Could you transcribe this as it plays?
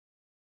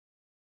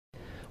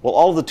Well,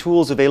 all of the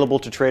tools available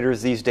to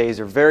traders these days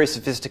are very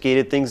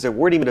sophisticated, things that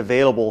weren't even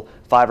available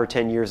 5 or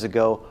 10 years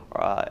ago.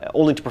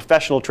 Only to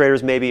professional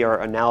traders maybe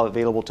are now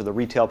available to the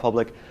retail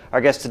public. Our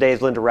guest today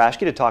is Linda Raschke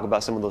to talk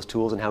about some of those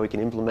tools and how we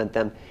can implement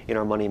them in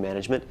our money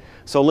management.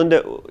 So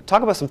Linda,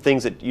 talk about some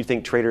things that you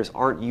think traders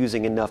aren't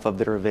using enough of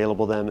that are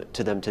available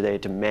to them today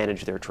to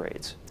manage their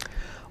trades.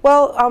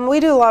 Well,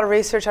 we do a lot of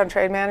research on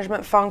trade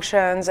management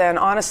functions, and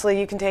honestly,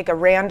 you can take a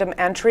random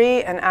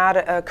entry and add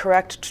a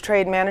correct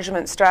trade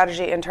management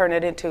strategy and turn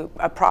it into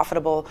a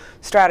profitable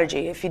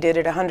strategy. If you did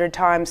it 100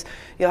 times,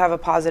 you'll have a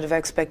positive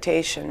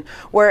expectation.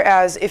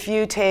 Whereas if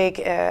you take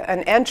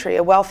an entry,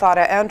 a well thought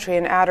out entry,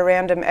 and add a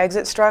random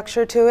exit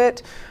structure to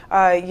it,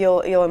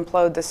 you'll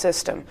implode the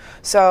system.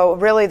 So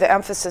really the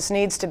emphasis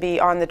needs to be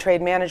on the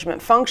trade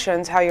management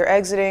functions, how you're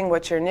exiting,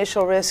 what your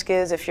initial risk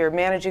is, if you're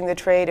managing the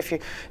trade, if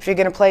you're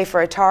going to play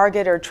for a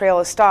target or trail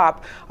a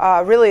stop,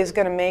 really is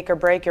going to make or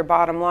break your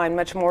bottom line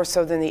much more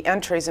so than the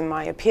entries, in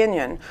my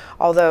opinion.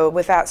 Although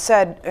with that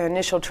said,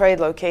 initial trade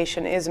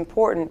location is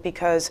important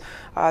because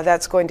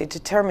that's going to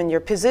determine your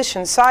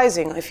position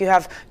sizing. If you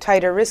have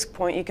tighter risk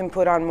point, you can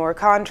put on more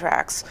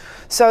contracts.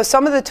 So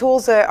some of the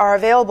tools that are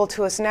available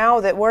to us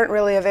now that weren't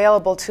really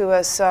available to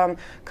us a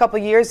couple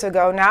years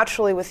ago,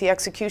 naturally with the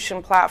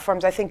execution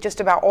platforms, I think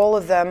just about all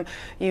of them,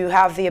 you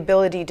have the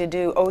ability to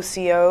do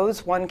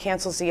OCOs, one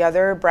cancels the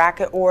other,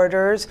 bracket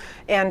orders,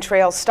 and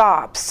trail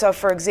stops. So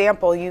for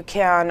example, you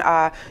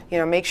can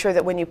make sure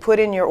that when you put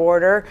in your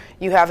order,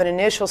 you have an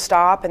initial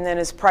stop, and then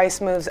as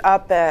price moves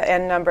up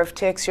n number of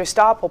ticks, your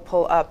stop will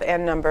pull up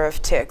n number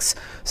of ticks.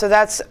 So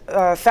that's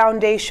a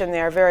foundation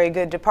there, very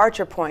good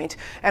departure point.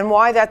 And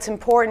why that's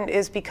important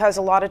is because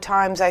a lot of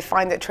times I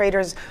find that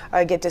traders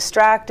get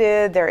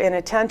distracted, they're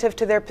inattentive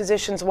to their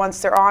positions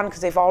once they're on because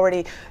they've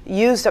already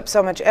used up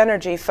so much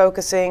energy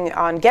focusing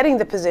on getting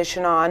the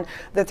position on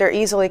that they're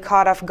easily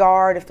caught off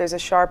guard if there's a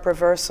sharp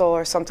reversal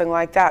or something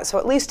like that. So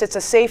at least it's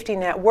a safety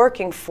net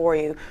working for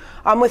you.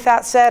 With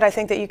that said, I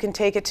think that you can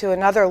take it to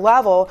another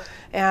level,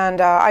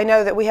 and I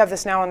know that we have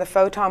this now on the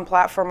Photon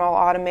platform all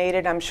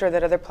automated. I'm sure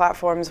that other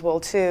platforms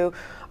will too.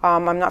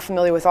 I'm not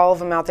familiar with all of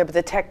them out there, but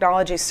the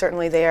technology is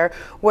certainly there,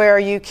 where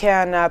you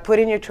can put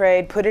in your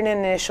trade, put in an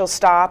initial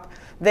stop,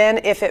 then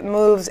if it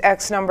moves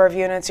X number of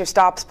units, your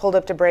stop's pulled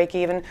up to break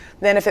even.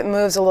 Then if it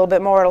moves a little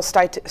bit more, it'll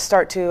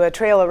start to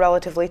trail a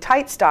relatively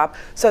tight stop,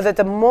 so that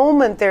the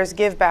moment there's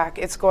give back,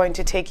 it's going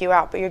to take you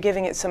out, but you're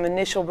giving it some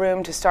initial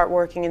room to start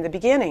working in the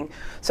beginning.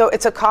 So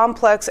it's a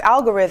complex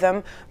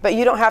algorithm, but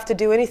you don't have to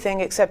do anything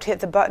except hit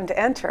the button to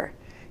enter.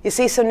 You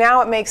see, so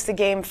now it makes the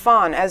game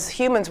fun. As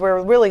humans, we're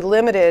really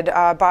limited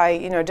by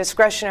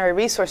discretionary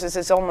resources.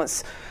 It's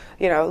almost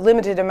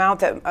limited amount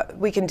that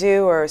we can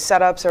do, or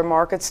setups or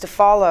markets to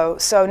follow.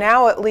 So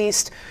now at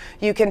least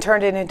you can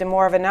turn it into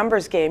more of a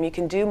numbers game. You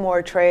can do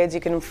more trades, you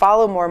can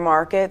follow more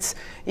markets,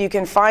 you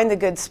can find the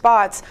good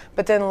spots,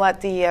 but then let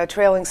the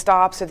trailing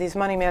stops or these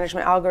money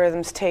management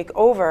algorithms take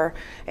over.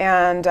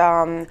 And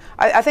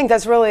I think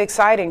that's really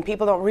exciting.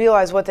 People don't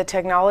realize what the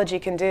technology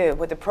can do,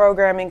 what the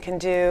programming can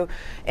do.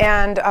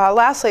 And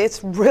lastly,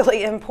 it's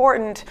really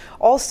important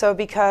also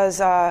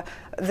because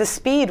the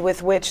speed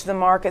with which the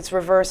markets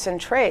reverse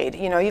and trade.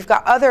 You've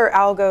got other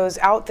algos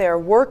out there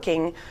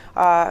working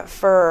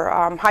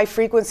for high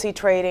frequency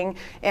trading,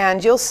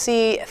 and you'll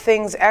see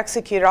things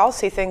executed. I'll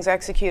see things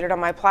executed on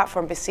my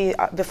platform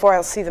before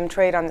I'll see them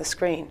trade on the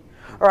screen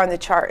or on the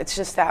chart. It's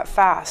just that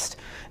fast.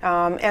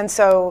 And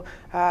so,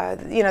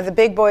 the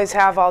big boys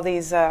have all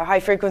these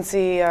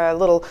high-frequency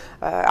little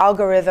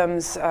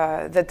algorithms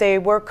that they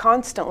work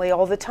constantly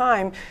all the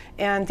time,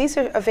 and these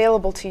are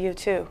available to you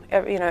too.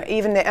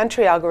 Even the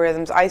entry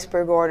algorithms,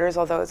 iceberg orders,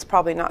 although it's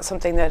probably not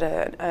something that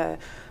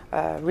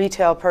a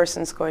retail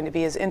person's going to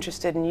be as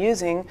interested in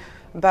using,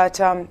 but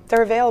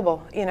they're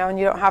available, and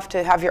you don't have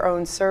to have your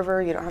own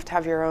server, you don't have to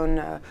have your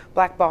own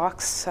black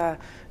box.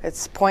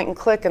 It's point and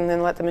click and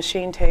then let the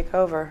machine take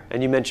over.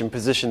 And you mentioned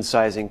position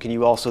sizing. Can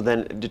you also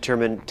then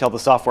tell the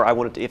software, I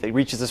want it to, if it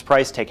reaches this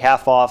price, take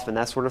half off and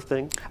that sort of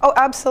thing? Oh,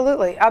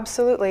 absolutely,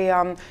 absolutely.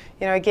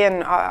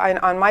 Again,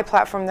 on my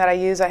platform that I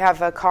use, I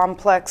have a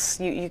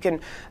complex, you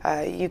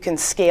can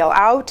scale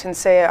out and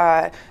say,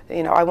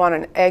 I want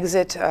an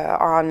exit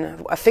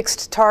on a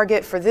fixed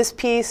target for this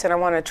piece, and I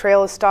want to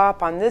trail a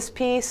stop on this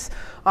piece.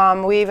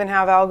 We even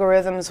have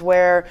algorithms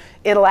where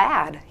it'll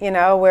add,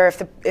 where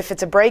if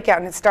it's a breakout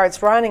and it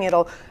starts running,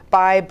 it'll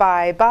buy,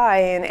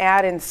 and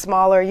add in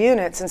smaller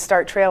units and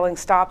start trailing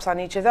stops on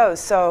each of those.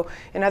 So,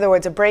 in other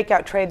words, a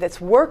breakout trade that's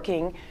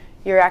working,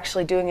 you're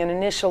actually doing an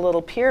initial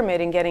little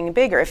pyramid and getting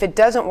bigger. If it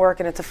doesn't work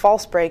and it's a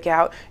false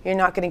breakout, you're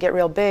not going to get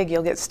real big.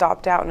 You'll get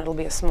stopped out and it'll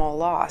be a small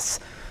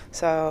loss.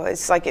 So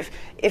it's like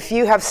if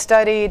you have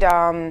studied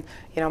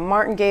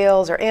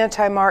martingales or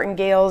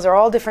anti-martingales or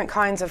all different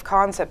kinds of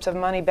concepts of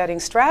money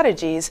betting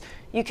strategies,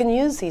 you can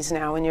use these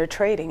now in your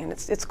trading, and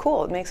it's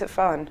cool. It makes it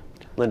fun.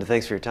 Linda,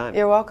 thanks for your time.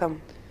 You're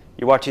welcome.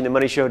 You're watching the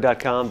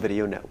MoneyShow.com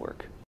video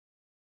network.